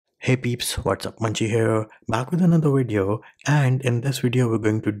Hey peeps, what's up? Munchie here, back with another video, and in this video we're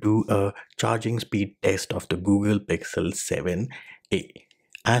going to do a charging speed test of the Google Pixel 7a.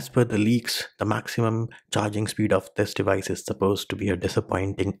 As per the leaks, the maximum charging speed of this device is supposed to be a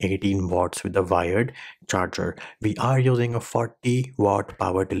disappointing 18 watts with a wired charger. We are using a 40-watt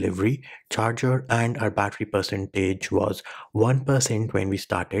power delivery charger and our battery percentage was 1% when we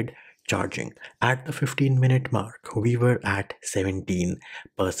started charging. At the 15-minute mark, we were at 17%.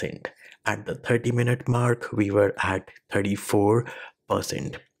 At the 30-minute mark, we were at 34%.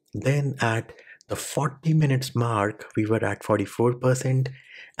 Then at the 40 minutes mark, we were at 44%.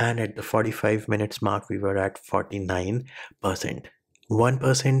 And at the 45 minutes mark, we were at 49%.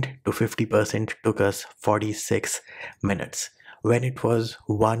 1% to 50% took us 46 minutes. When it was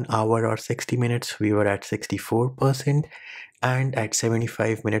 1 hour or 60 minutes, we were at 64%. And at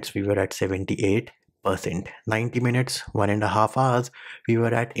 75 minutes we were at 78%. 90 minutes, 1.5 hours, we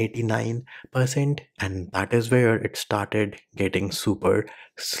were at 89%, and that is where it started getting super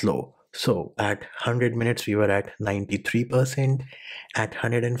slow. So at 100 minutes we were at 93%. At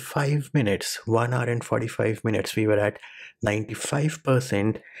 105 minutes, 1 hour and 45 minutes, we were at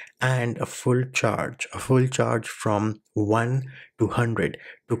 95%. And a full charge from 1 to 100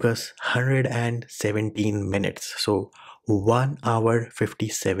 took us 117 minutes. So 1 hour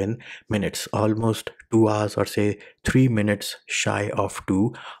 57 minutes, almost 2 hours, or say 3 minutes shy of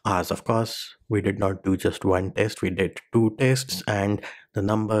 2 hours. Of course, we did not do just one test, we did two tests, and the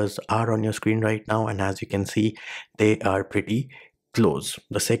numbers are on your screen right now, and as you can see, they are pretty close.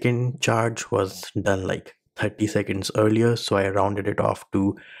 The second charge was done like 30 seconds earlier, so I rounded it off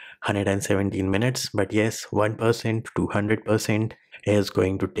to 117 minutes. But yes, 1% to 100% is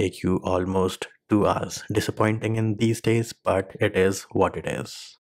going to take you almost 2 hours. Disappointing in these days, but it is what it is.